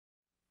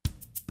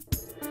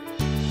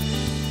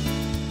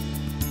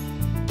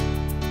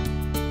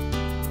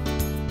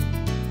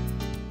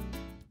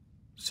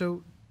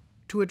So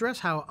to address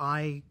how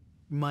I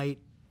might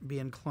be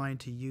inclined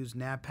to use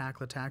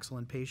Nab-Paclitaxel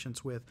in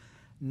patients with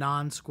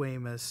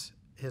non-squamous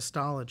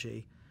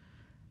histology,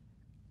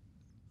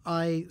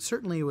 I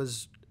certainly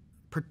was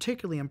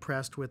particularly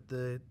impressed with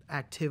the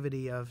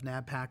activity of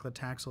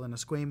Nab-Paclitaxel in a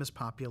squamous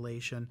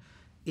population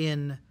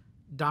in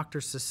Dr.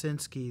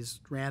 Sosinski's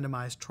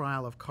randomized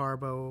trial of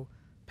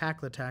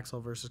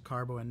carbo-paclitaxel versus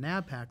carbo and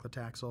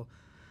Nab-Paclitaxel.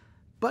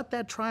 But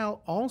that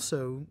trial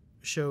also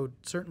showed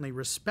certainly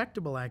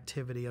respectable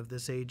activity of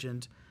this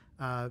agent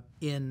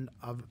in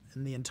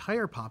the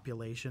entire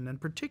population, and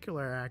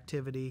particular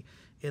activity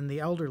in the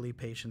elderly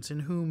patients,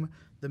 in whom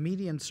the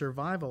median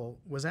survival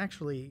was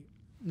actually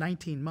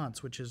 19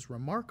 months, which is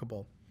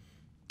remarkable.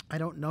 I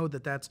don't know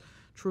that that's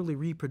truly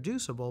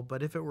reproducible,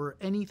 but if it were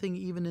anything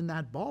even in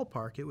that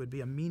ballpark, it would be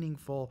a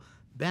meaningful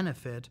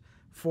benefit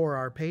for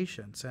our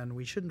patients. And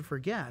we shouldn't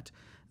forget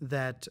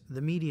that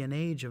the median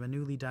age of a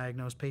newly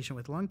diagnosed patient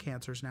with lung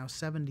cancer is now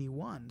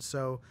 71.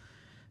 So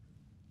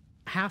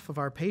half of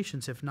our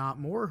patients, if not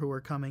more, who are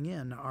coming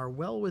in are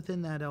well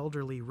within that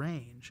elderly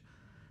range.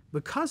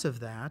 Because of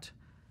that,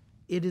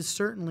 it is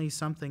certainly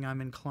something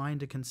I'm inclined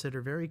to consider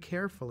very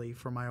carefully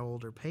for my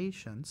older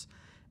patients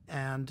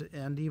and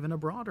even a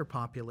broader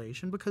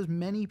population, because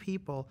many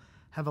people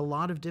have a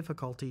lot of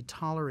difficulty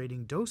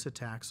tolerating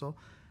docetaxel,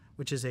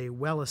 which is a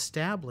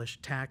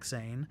well-established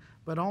taxane,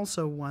 but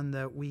also one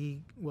that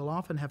we will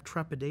often have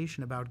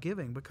trepidation about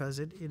giving because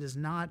it is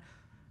not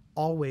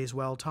always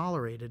well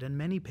tolerated, and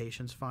many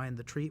patients find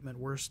the treatment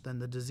worse than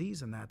the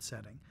disease in that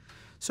setting.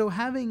 So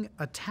having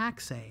a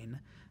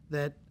taxane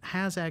that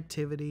has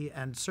activity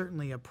and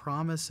certainly a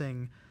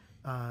promising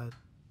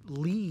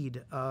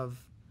lead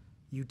of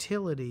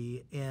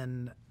utility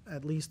in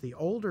at least the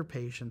older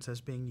patients as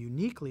being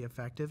uniquely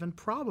effective, and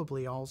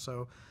probably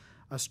also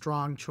a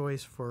strong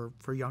choice for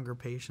younger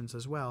patients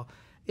as well,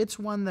 it's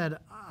one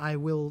that I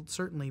will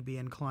certainly be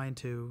inclined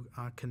to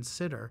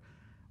consider.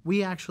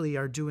 We actually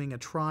are doing a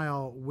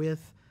trial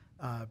with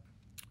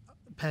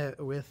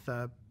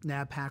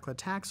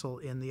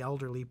Nab-Paclitaxel in the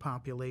elderly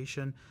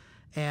population,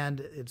 and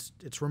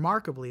it's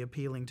remarkably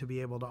appealing to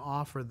be able to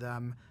offer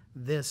them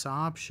this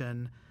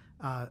option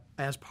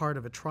as part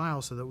of a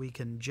trial so that we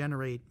can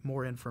generate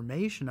more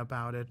information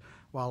about it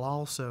while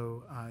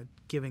also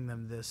giving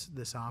them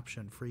this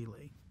option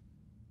freely.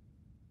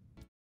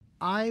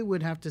 I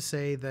would have to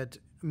say that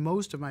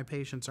most of my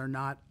patients are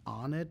not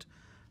on it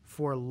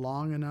for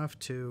long enough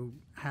to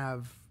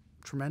have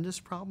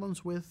tremendous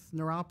problems with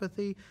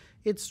neuropathy.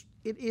 It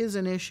is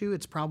an issue.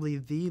 It's probably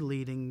the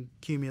leading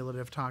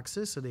cumulative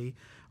toxicity,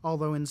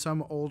 although in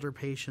some older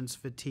patients,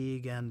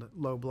 fatigue and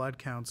low blood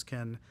counts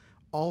can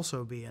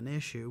also be an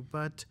issue.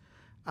 But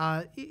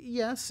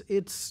yes,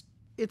 it's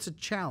a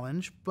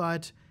challenge,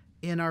 but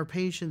in our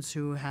patients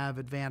who have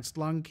advanced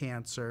lung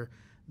cancer,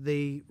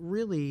 they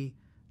really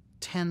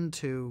tend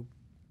to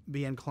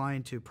be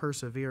inclined to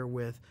persevere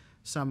with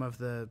some of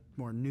the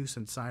more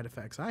nuisance side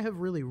effects. I have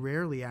really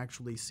rarely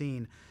actually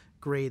seen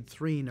grade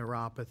 3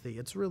 neuropathy.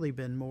 It's really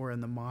been more in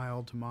the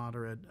mild to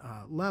moderate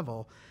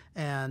level.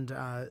 And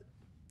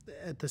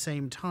at the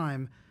same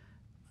time,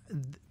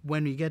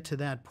 when we get to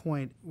that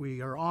point, we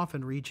are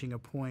often reaching a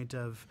point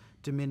of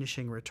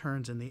diminishing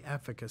returns in the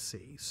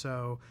efficacy.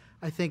 So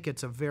I think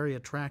it's a very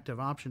attractive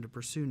option to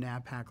pursue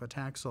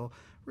Nab-Paclitaxel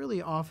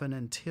really often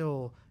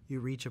until you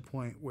reach a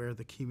point where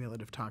the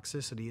cumulative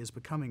toxicity is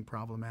becoming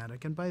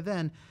problematic, and by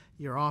then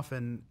you're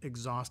often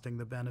exhausting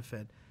the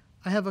benefit.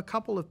 I have a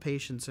couple of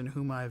patients in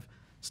whom I've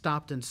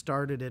stopped and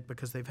started it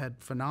because they've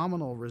had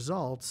phenomenal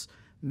results,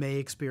 may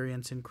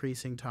experience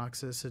increasing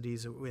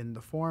toxicities in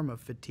the form of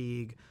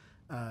fatigue,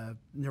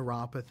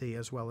 neuropathy,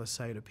 as well as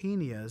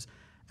cytopenias,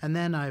 and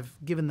then I've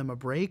given them a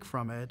break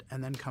from it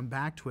and then come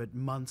back to it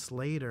months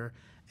later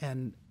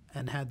and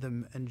had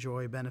them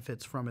enjoy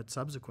benefits from it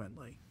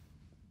subsequently.